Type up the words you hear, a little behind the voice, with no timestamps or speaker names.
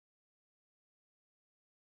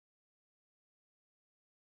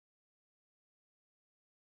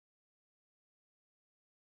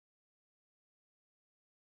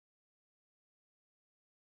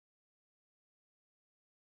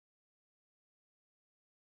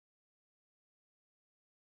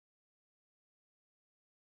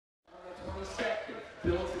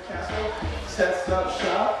sets up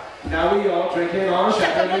shop. Now we all drinking on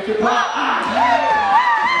Chateauneuf Pop.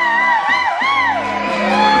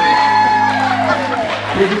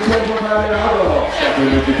 Did you take one private alcohol?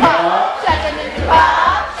 Chateauneuf Pop. Chateauneuf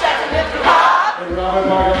Pop. Chateauneuf Pop. And Robert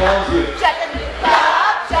Parker loves you. Chateauneuf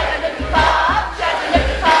Pop. Chateauneuf Pop.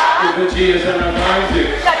 Chateauneuf Pop. If the G is in our minds, you.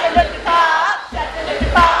 Chateauneuf Pop. Chateauneuf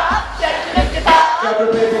Pop. Chateauneuf Pop. Got the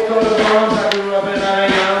paper coat of arms. I grew up in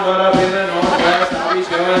Iron, but up in the Northwest, I'll be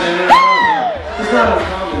showing in and around. It's not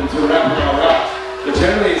uncommon to rap about rock, but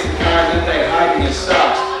generally it's the kind that they hide in your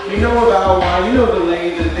socks. You know about why, you know the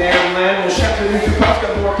lane, the damn land. Well, Chateauneuf Pop's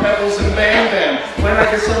got more pebbles than Bam Bam. When I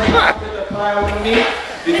get some hot with a pile of meat,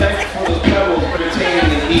 be thankful for those pebbles retaining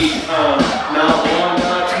the heat. Not one,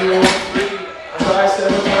 not two, or three. Try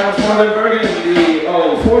 7 times more than Burgundy.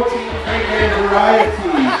 Oh, 14 great varieties.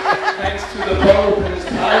 Thanks to the Pope and his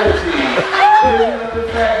piety. Here's another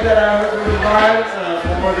fact that I heard was right.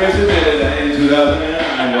 4 more grapes admitted in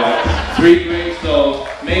 2009. 3 grapes though,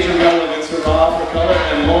 major relevance for raw, for color,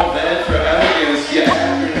 and more than for elegance. Yeah,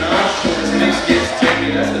 after nostrils, this mix gets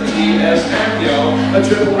taken. That's the TSM, yo. A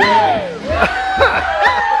triple whammy.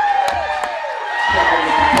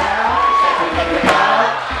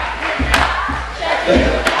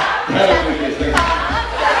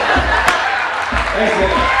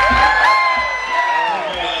 Thanks,